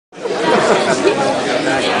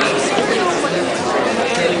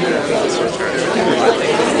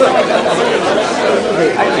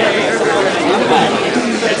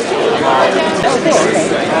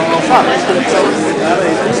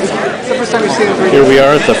Here we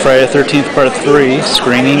are at the Friday the 13th Part 3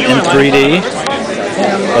 screening in 3D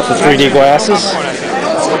with the 3D glasses.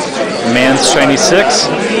 Man's Shiny 6.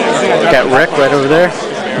 Got Rick right over there.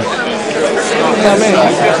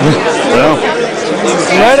 Well,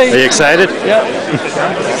 ready? Are you excited? Yep.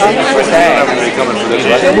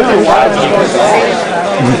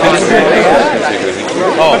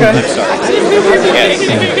 Oh, okay.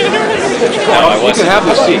 No, you can have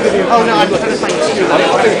the seat. Oh, no, I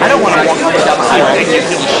don't want to walk up and down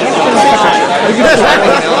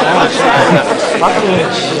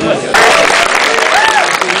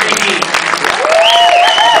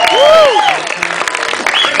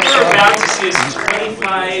We're about to see is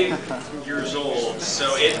 25 years old,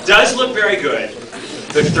 so it does look very good.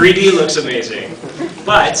 The 3D looks amazing.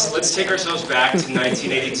 But let's take ourselves back to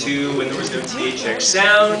 1982 when there was no THX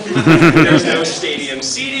sound, when there was no stadium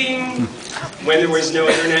seating, when there was no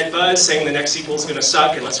internet buzz saying the next sequel's going to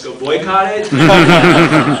suck and let's go boycott it,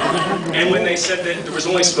 and when they said that there was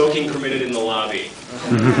only smoking permitted in the lobby.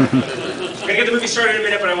 We're going to get the movie started in a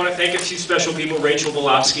minute, but I want to thank a few special people, Rachel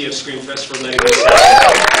Volofsky of Screamfest for letting us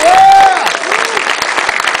happen.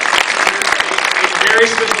 Very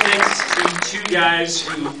special thanks to two guys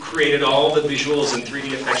who created all the visuals and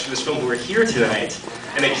 3D effects for this film who are here tonight,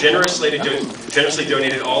 and they generously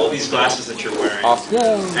donated all of these glasses that you're wearing.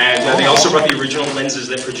 Awesome. And they also brought the original lenses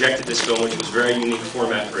that projected this film, which was a very unique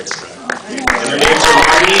format for its time. And their names are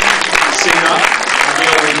Marty Sinduff and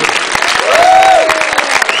Gail Reed.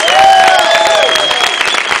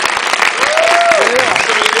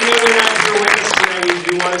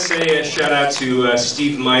 We want to say a shout out to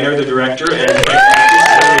Steve Miner, the director, and director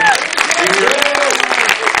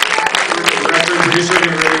and producer who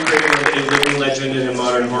really created a living legend and a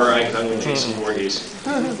modern horror icon with Jason Voorhees.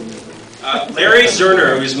 Larry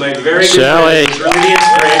Zerner, who's my very good friend, who's really the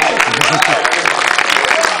inspiration.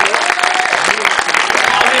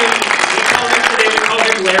 We call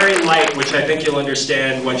him Larry Light, which I think you'll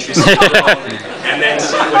understand once you see it all, and then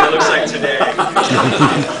see what it looks like today.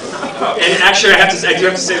 And actually, I do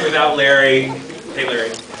have to say, without Larry, hey Larry,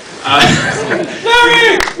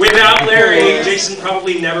 without Larry, Jason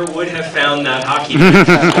probably never would have found that hockey match.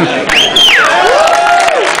 And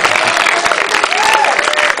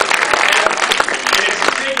it's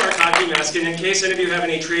a trademark hockey mask, and in case any of you have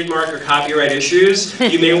any trademark or copyright issues,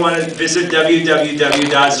 you may want to visit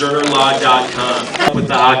www.zernerlaw.com with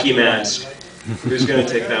the hockey mask. Who's going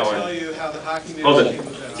to take that one? Hold it.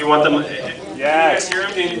 Do you want them? Yes. You guys hear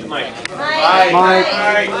him? Do you need the mic? Mike.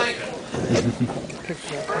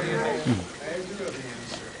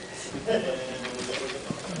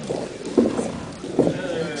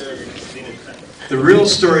 The real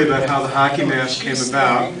story about how the hockey mask came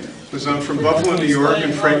about was I'm from Buffalo, New York,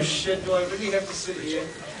 and Frank. Do I really have to sit here?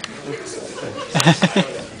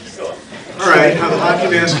 All right, how the hockey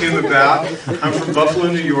mask came about. I'm from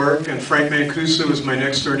Buffalo, New York, and Frank Mancuso was my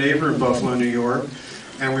next door neighbor in Buffalo, New York.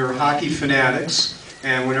 And we were hockey fanatics,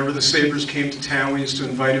 and whenever the Sabres came to town, we used to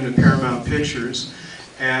invite him to Paramount Pictures,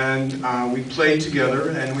 and we played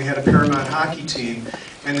together, and we had a Paramount hockey team.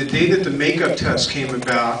 And the day that the makeup test came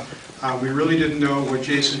about, we really didn't know what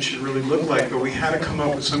Jason should really look like, but we had to come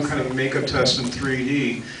up with some kind of a makeup test in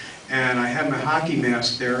 3D. And I had my hockey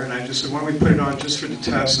mask there, and I just said, why don't we put it on just for the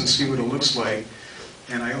test and see what it looks like.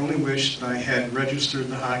 And I only wish that I had registered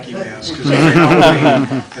the hockey mask, because every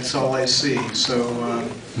Halloween, that's all I see. So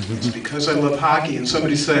it's because I love hockey. And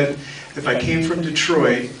somebody said, if I came from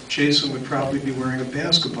Detroit, Jason would probably be wearing a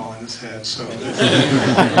basketball in his head. So.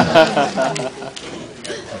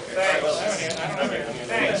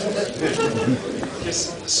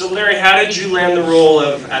 So Larry, how did you land the role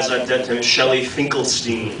of, as I've done to him, Shelley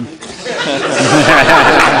Finkelstein?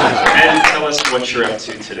 And tell us what you're up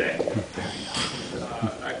to today.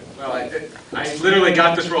 I literally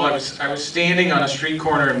got this role. I was standing on a street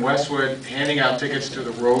corner in Westwood handing out tickets to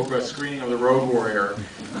the screening of The Road Warrior,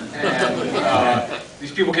 and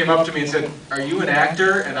these people came up to me and said, "Are you an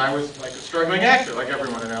actor?" And I was like a struggling actor, like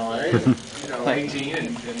everyone in LA, and, 18,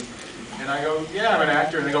 and I go, "Yeah, I'm an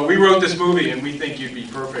actor." And they go, "We wrote this movie, and we think you'd be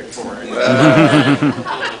perfect for it."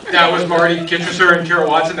 That was Marty Kitcheser and Carol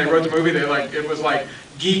Watson. They wrote the movie. It was like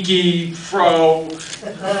geeky, fro,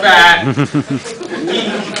 fat,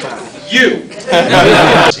 you.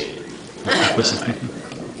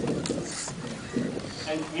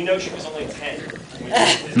 And we know she was only 10.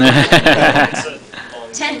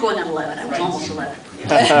 10 going on 11. I was almost 11.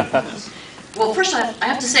 Well, first I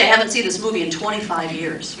have to say I haven't seen this movie in 25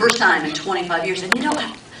 years. First time in 25 years. And you know,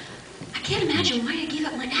 I can't imagine why I gave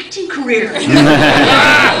up my acting career. I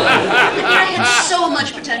had so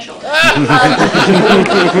much potential. I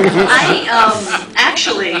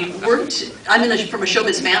actually worked, from a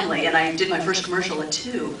showbiz family, and I did my first commercial at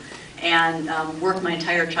 2, and worked my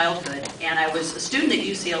entire childhood. And I was a student at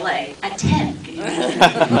UCLA at 10, can you imagine?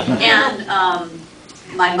 And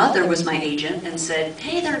my mother was my agent and said,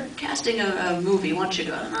 hey, they're casting a movie, why don't you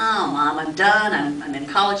go? Oh, Mom, I'm done, I'm in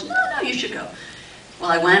college. No, you should go.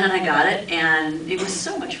 Well, I went and I got it, and it was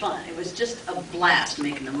so much fun. It was just a blast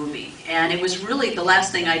making the movie. And it was really the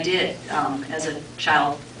last thing I did as a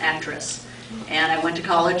child actress. And I went to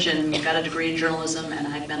college and got a degree in journalism, and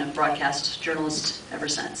I've been a broadcast journalist ever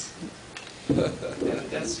since. Oh,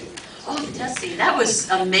 the test scene. That was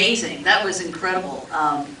amazing. That was incredible.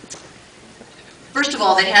 First of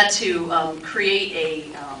all, they had to create a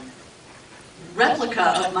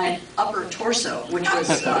replica of my upper torso, which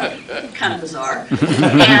was kind of bizarre.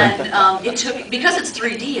 And it took, because it's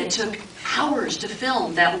 3D, it took hours to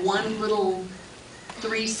film that one little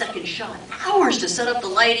 3-second shot. Hours to set up the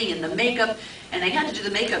lighting and the makeup, and they had to do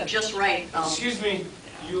the makeup just right. Excuse me,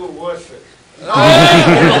 you were worth it.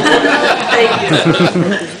 Thank you.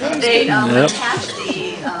 They attached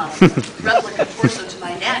the replica torso to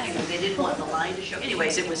my neck, and they didn't want the line to show.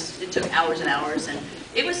 Anyways, it took hours and hours, and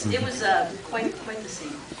it was quite the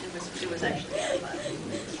scene. It was actually fun.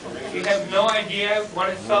 You have no idea what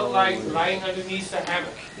it felt like lying underneath the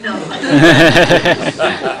hammock. No.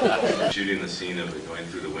 Shooting the scene of it going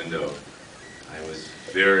through the window, I was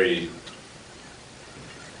very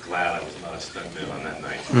glad I was not a stuntman on that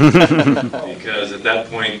night. Because at that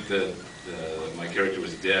point, my character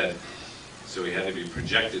was dead, so he had to be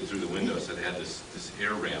projected through the window, so they had this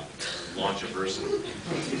air ramp to launch a person.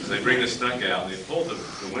 So they bring the stunt guy out, and they pull the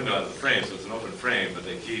window out of the frame, so it's an open frame, but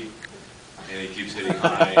he keeps hitting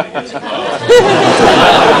high, and he gets low.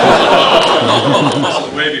 This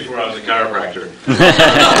was way before I was a chiropractor.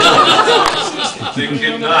 They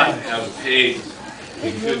could not have paid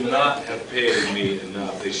me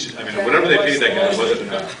enough. I mean, whatever they paid that guy wasn't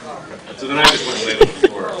enough. So then I just went and laid on the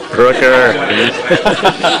floor. Brooker.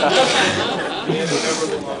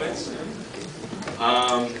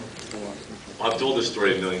 I've told this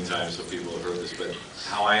story a million times, so people have heard this, but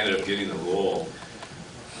how I ended up getting the role.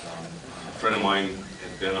 A friend of mine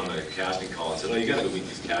had been on the casting call and said, oh, you got to go meet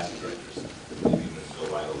these casting directors.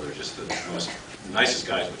 Bill Lytle, they're just the nicest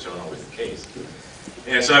guys, which I don't know with the case.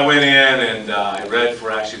 And so I went in and I read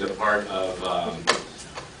for actually the part of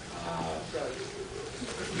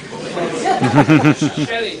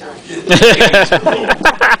Shelley. I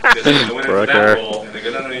went into that role, and they go,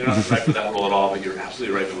 no, you're not right for that role at all, but you're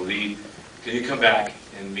absolutely right for the lead. Can you come back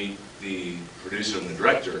and meet the producer and the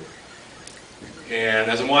director? And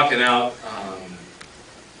as I'm walking out,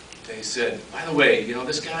 they said, by the way, you know,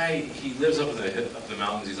 this guy, he lives up in the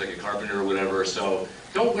mountains, he's like a carpenter or whatever, so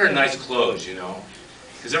don't wear nice clothes, you know.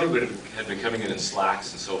 Because everybody had been coming in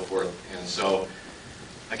slacks and so forth. And so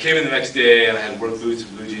I came in the next day and I had work boots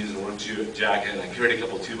and blue jeans and a work jacket, and I carried a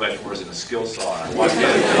couple 2x4s and a skill saw. And I walked in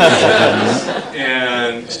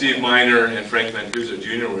and Steve Miner and Frank Mancuso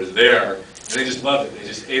Jr. were there, and they just loved it. They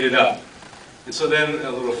just ate it up. And so then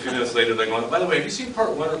a few minutes later they're going, by the way, have you seen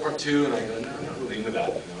part 1 or part 2? And I go, no, I'm not really into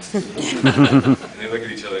that, you know. And they look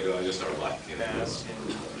at each other and go, I just started laughing. You know?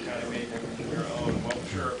 And kind of made them your own. What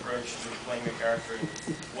was your approach to playing the character?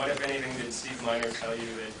 What, if anything, did Steve Miner tell you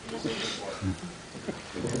that he was looking for?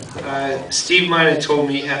 Steve Miner told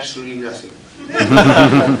me absolutely nothing.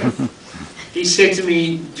 He said to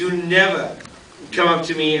me, do never come up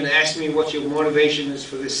to me and ask me what your motivation is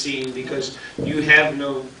for this scene, because you have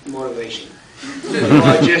no motivation. You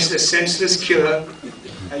are just a senseless killer.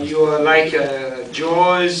 You are like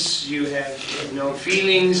Jaws. You have no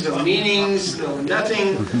feelings, no meanings, no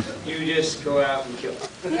nothing. You just go out and kill.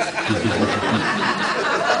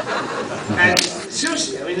 And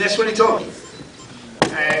seriously, I mean, that's what he told me.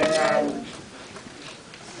 And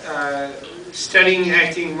studying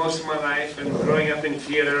acting most of my life and growing up in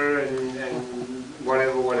theater and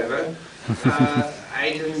whatever,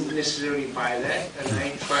 I didn't necessarily buy that, and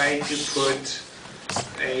I tried to put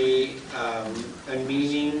a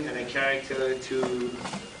meaning and a character to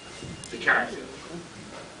the character.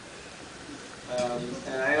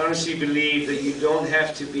 And I honestly believe that you don't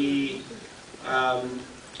have to be, how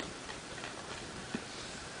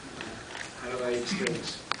do I explain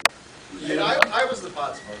this? And I was the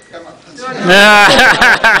pot smoker. Come on.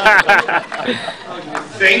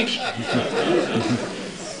 Think.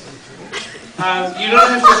 You don't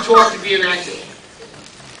have to talk to be an actor.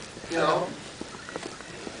 You know.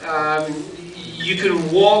 you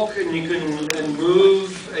can walk and you can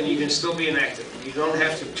move and you can still be an actor. You don't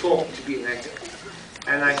have to talk to be an actor.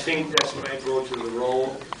 And I think that's what I brought to the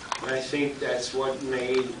role. And I think that's what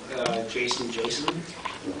made Jason Jason.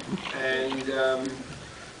 And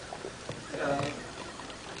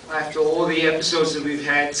after all the episodes that we've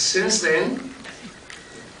had since then,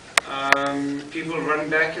 people run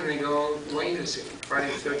back and they go, wait a second,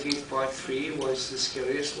 Friday the 13th Part 3 was the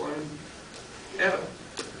scariest one ever.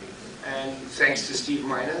 And thanks to Steve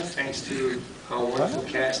Miner, thanks to our wonderful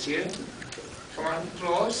cast here. Come on,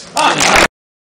 applause.